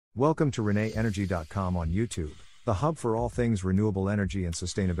Welcome to ReneEnergy.com on YouTube, the hub for all things renewable energy and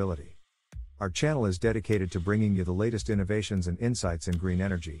sustainability. Our channel is dedicated to bringing you the latest innovations and insights in green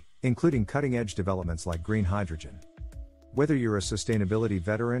energy, including cutting-edge developments like green hydrogen. Whether you're a sustainability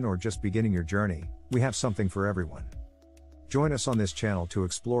veteran or just beginning your journey, we have something for everyone. Join us on this channel to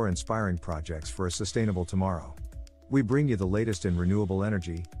explore inspiring projects for a sustainable tomorrow. We bring you the latest in renewable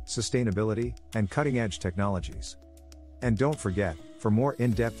energy, sustainability, and cutting-edge technologies. And don't forget, for more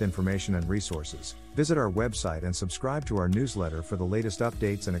in-depth information and resources, visit our website and subscribe to our newsletter for the latest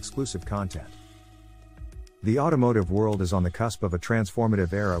updates and exclusive content. The automotive world is on the cusp of a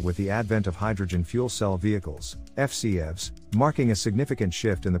transformative era with the advent of hydrogen fuel cell vehicles, FCEVs, marking a significant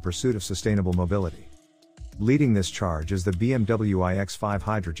shift in the pursuit of sustainable mobility. Leading this charge is the BMW iX5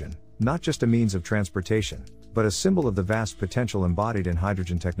 Hydrogen, not just a means of transportation, but a symbol of the vast potential embodied in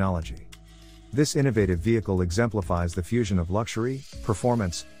hydrogen technology. This innovative vehicle exemplifies the fusion of luxury,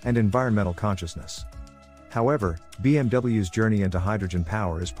 performance, and environmental consciousness. However, BMW's journey into hydrogen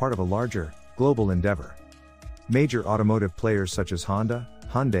power is part of a larger, global endeavor. Major automotive players such as Honda,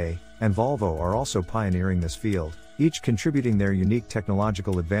 Hyundai, and Volvo are also pioneering this field, each contributing their unique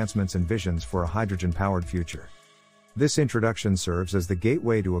technological advancements and visions for a hydrogen-powered future. This introduction serves as the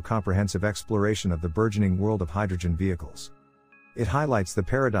gateway to a comprehensive exploration of the burgeoning world of hydrogen vehicles. It highlights the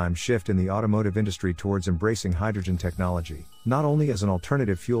paradigm shift in the automotive industry towards embracing hydrogen technology, not only as an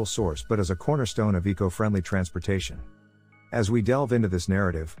alternative fuel source but as a cornerstone of eco-friendly transportation. As we delve into this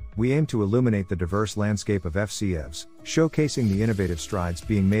narrative, we aim to illuminate the diverse landscape of FCEVs, showcasing the innovative strides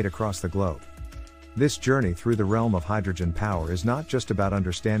being made across the globe. This journey through the realm of hydrogen power is not just about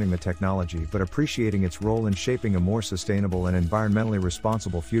understanding the technology but appreciating its role in shaping a more sustainable and environmentally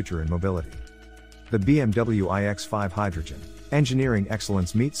responsible future in mobility. The BMW iX5 Hydrogen. Engineering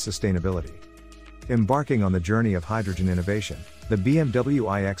excellence meets sustainability. Embarking on the journey of hydrogen innovation, the BMW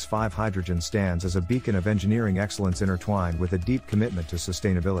iX5 Hydrogen stands as a beacon of engineering excellence intertwined with a deep commitment to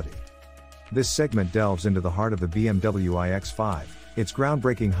sustainability. This segment delves into the heart of the BMW iX5, its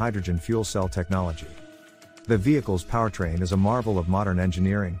groundbreaking hydrogen fuel cell technology. The vehicle's powertrain is a marvel of modern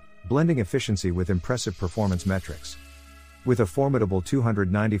engineering, blending efficiency with impressive performance metrics. With a formidable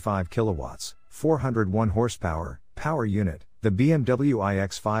 295 kilowatts, 401 horsepower, power unit, the BMW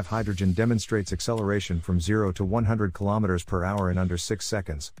iX5 Hydrogen demonstrates acceleration from 0 to 100 km per hour in under 6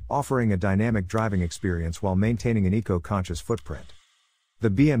 seconds, offering a dynamic driving experience while maintaining an eco-conscious footprint.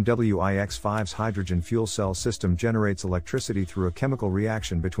 The BMW iX5's hydrogen fuel cell system generates electricity through a chemical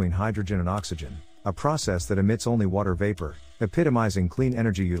reaction between hydrogen and oxygen, a process that emits only water vapor, epitomizing clean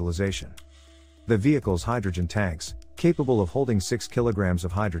energy utilization. The vehicle's hydrogen tanks, capable of holding 6 kilograms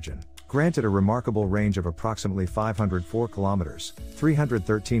of hydrogen, granted a remarkable range of approximately 504 kilometers,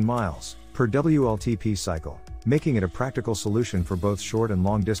 313 miles, per WLTP cycle, making it a practical solution for both short and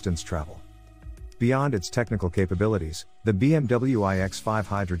long-distance travel. Beyond its technical capabilities, the BMW iX5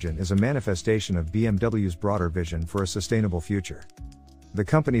 Hydrogen is a manifestation of BMW's broader vision for a sustainable future. The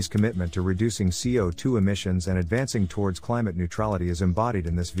company's commitment to reducing CO2 emissions and advancing towards climate neutrality is embodied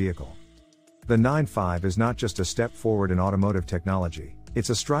in this vehicle. The 9.5 is not just a step forward in automotive technology, it's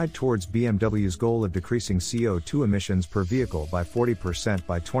a stride towards BMW's goal of decreasing CO2 emissions per vehicle by 40%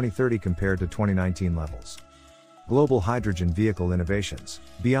 by 2030 compared to 2019 levels. Global hydrogen vehicle innovations,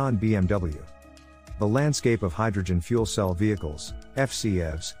 beyond BMW. The landscape of hydrogen fuel cell vehicles,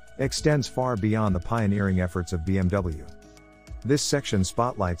 FCEVs, extends far beyond the pioneering efforts of BMW. This section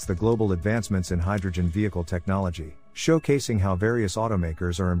spotlights the global advancements in hydrogen vehicle technology, showcasing how various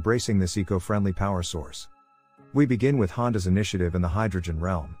automakers are embracing this eco-friendly power source. We begin with Honda's initiative in the hydrogen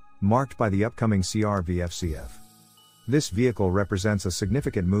realm, marked by the upcoming CR-V FCEV. This vehicle represents a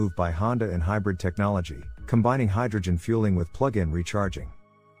significant move by Honda in hybrid technology, combining hydrogen fueling with plug-in recharging.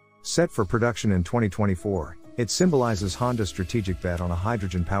 Set for production in 2024, it symbolizes Honda's strategic bet on a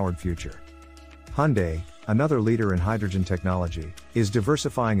hydrogen-powered future. Hyundai, another leader in hydrogen technology, is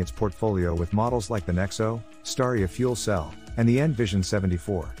diversifying its portfolio with models like the Nexo, Staria fuel cell, and the Envision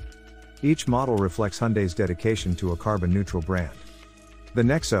 74. Each model reflects Hyundai's dedication to a carbon-neutral brand. The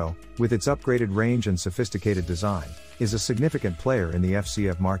Nexo, with its upgraded range and sophisticated design, is a significant player in the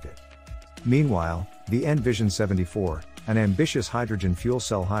FCEV market. Meanwhile, the Envision 74, an ambitious hydrogen fuel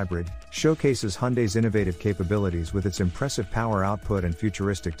cell hybrid, showcases Hyundai's innovative capabilities with its impressive power output and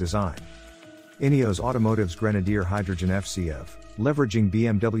futuristic design. Ineos Automotive's Grenadier Hydrogen FCEV, leveraging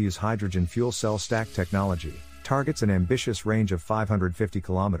BMW's hydrogen fuel cell stack technology, targets an ambitious range of 550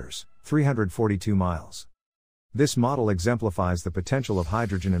 kilometers, 342 miles. This model exemplifies the potential of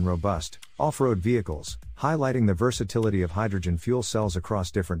hydrogen in robust, off-road vehicles, highlighting the versatility of hydrogen fuel cells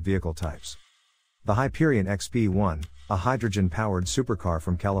across different vehicle types. The Hyperion XP1, a hydrogen-powered supercar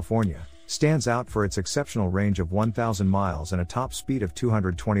from California, stands out for its exceptional range of 1,000 miles and a top speed of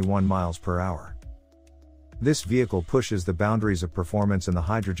 221 miles per hour. This vehicle pushes the boundaries of performance in the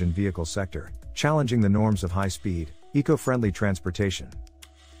hydrogen vehicle sector, challenging the norms of high-speed, eco-friendly transportation.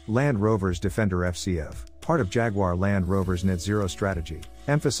 Land Rover's Defender FCEV, part of Jaguar Land Rover's net zero strategy,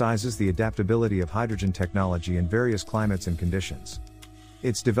 emphasizes the adaptability of hydrogen technology in various climates and conditions.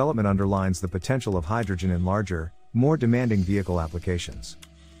 Its development underlines the potential of hydrogen in larger, more demanding vehicle applications.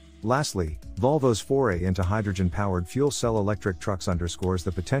 Lastly, Volvo's foray into hydrogen-powered fuel cell electric trucks underscores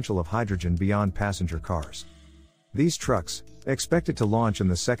the potential of hydrogen beyond passenger cars. These trucks, expected to launch in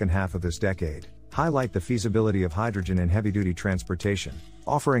the second half of this decade, highlight the feasibility of hydrogen in heavy-duty transportation,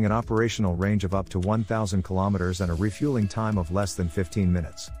 offering an operational range of up to 1,000 kilometers and a refueling time of less than 15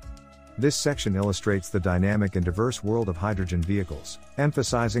 minutes. This section illustrates the dynamic and diverse world of hydrogen vehicles,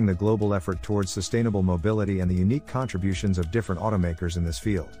 emphasizing the global effort towards sustainable mobility and the unique contributions of different automakers in this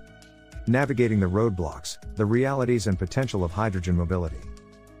field. Navigating the roadblocks, the realities and potential of hydrogen mobility.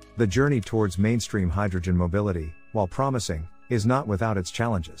 The journey towards mainstream hydrogen mobility, while promising, is not without its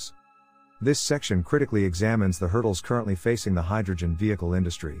challenges. This section critically examines the hurdles currently facing the hydrogen vehicle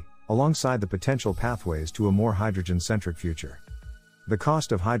industry, alongside the potential pathways to a more hydrogen-centric future. The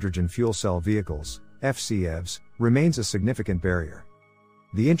cost of hydrogen fuel cell vehicles, FCEVs, remains a significant barrier.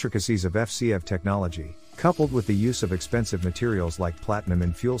 The intricacies of FCEV technology, coupled with the use of expensive materials like platinum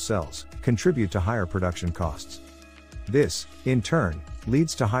in fuel cells, contribute to higher production costs. This, in turn,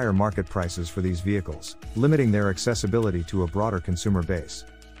 leads to higher market prices for these vehicles, limiting their accessibility to a broader consumer base.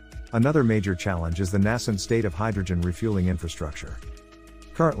 Another major challenge is the nascent state of hydrogen refueling infrastructure.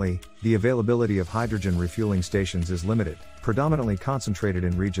 Currently, the availability of hydrogen refueling stations is limited, predominantly concentrated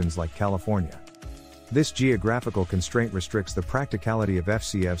in regions like California. This geographical constraint restricts the practicality of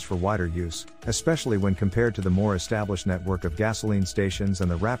FCEVs for wider use, especially when compared to the more established network of gasoline stations and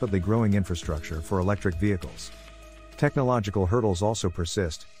the rapidly growing infrastructure for electric vehicles. Technological hurdles also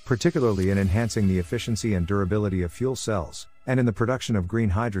persist, particularly in enhancing the efficiency and durability of fuel cells, and in the production of green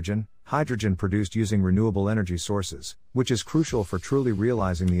hydrogen, hydrogen produced using renewable energy sources, which is crucial for truly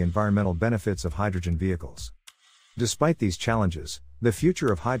realizing the environmental benefits of hydrogen vehicles. Despite these challenges, the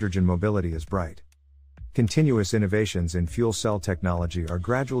future of hydrogen mobility is bright. Continuous innovations in fuel cell technology are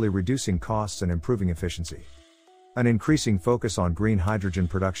gradually reducing costs and improving efficiency. An increasing focus on green hydrogen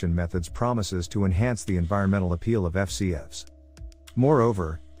production methods promises to enhance the environmental appeal of FCEVs.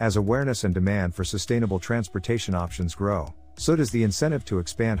 Moreover, as awareness and demand for sustainable transportation options grow, so does the incentive to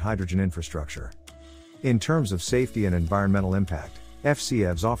expand hydrogen infrastructure. In terms of safety and environmental impact,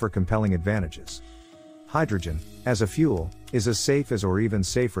 FCEVs offer compelling advantages. Hydrogen, as a fuel, is as safe as or even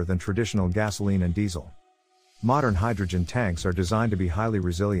safer than traditional gasoline and diesel. Modern hydrogen tanks are designed to be highly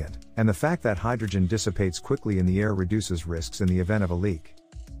resilient, and the fact that hydrogen dissipates quickly in the air reduces risks in the event of a leak.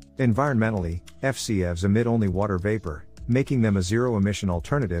 Environmentally, FCEVs emit only water vapor, making them a zero-emission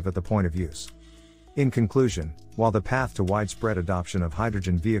alternative at the point of use. In conclusion, while the path to widespread adoption of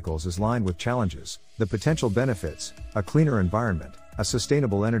hydrogen vehicles is lined with challenges, the potential benefits, a cleaner environment, a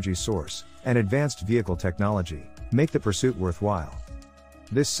sustainable energy source, and advanced vehicle technology, make the pursuit worthwhile.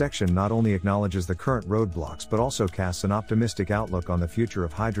 This section not only acknowledges the current roadblocks but also casts an optimistic outlook on the future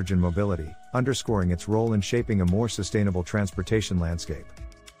of hydrogen mobility, underscoring its role in shaping a more sustainable transportation landscape.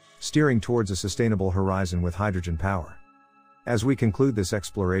 Steering towards a sustainable horizon with hydrogen power. As we conclude this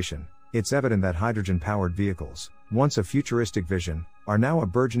exploration, it's evident that hydrogen-powered vehicles, once a futuristic vision, are now a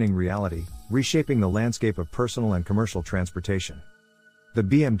burgeoning reality, reshaping the landscape of personal and commercial transportation. The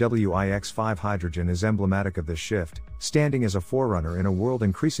BMW iX5 Hydrogen is emblematic of this shift, standing as a forerunner in a world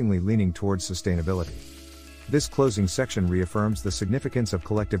increasingly leaning towards sustainability. This closing section reaffirms the significance of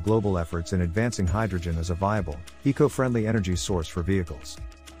collective global efforts in advancing hydrogen as a viable, eco-friendly energy source for vehicles.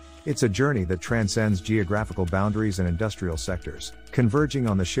 It's a journey that transcends geographical boundaries and industrial sectors, converging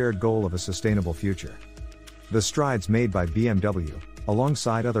on the shared goal of a sustainable future. The strides made by BMW,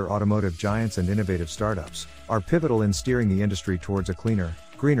 alongside other automotive giants and innovative startups, are pivotal in steering the industry towards a cleaner,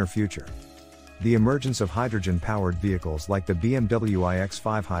 greener future. The emergence of hydrogen-powered vehicles like the BMW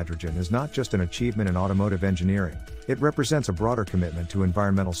iX5 Hydrogen is not just an achievement in automotive engineering, it represents a broader commitment to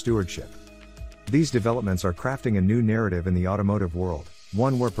environmental stewardship. These developments are crafting a new narrative in the automotive world,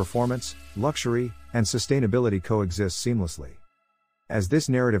 one where performance, luxury, and sustainability coexist seamlessly. As this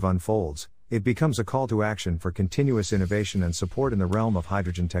narrative unfolds, it becomes a call to action for continuous innovation and support in the realm of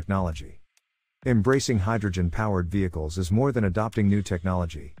hydrogen technology. Embracing hydrogen-powered vehicles is more than adopting new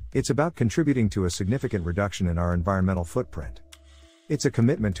technology, it's about contributing to a significant reduction in our environmental footprint. It's a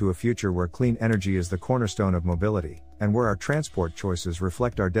commitment to a future where clean energy is the cornerstone of mobility, and where our transport choices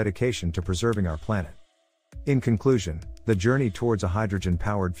reflect our dedication to preserving our planet. In conclusion, the journey towards a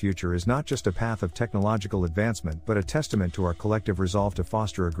hydrogen-powered future is not just a path of technological advancement but a testament to our collective resolve to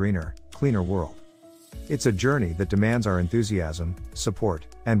foster a greener, cleaner world. It's a journey that demands our enthusiasm, support,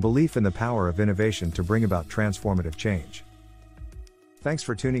 and belief in the power of innovation to bring about transformative change. Thanks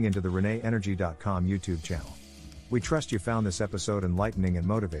for tuning into the ReneEnergy.com YouTube channel. We trust you found this episode enlightening and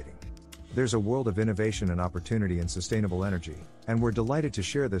motivating. There's a world of innovation and opportunity in sustainable energy, and we're delighted to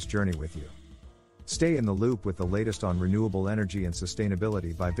share this journey with you. Stay in the loop with the latest on renewable energy and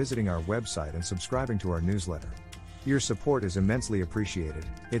sustainability by visiting our website and subscribing to our newsletter. Your support is immensely appreciated,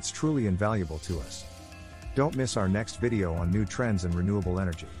 it's truly invaluable to us. Don't miss our next video on new trends in renewable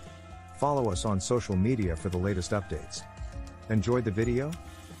energy. Follow us on social media for the latest updates. Enjoyed the video?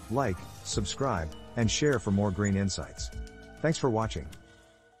 Like, subscribe, and share for more green insights. Thanks for watching.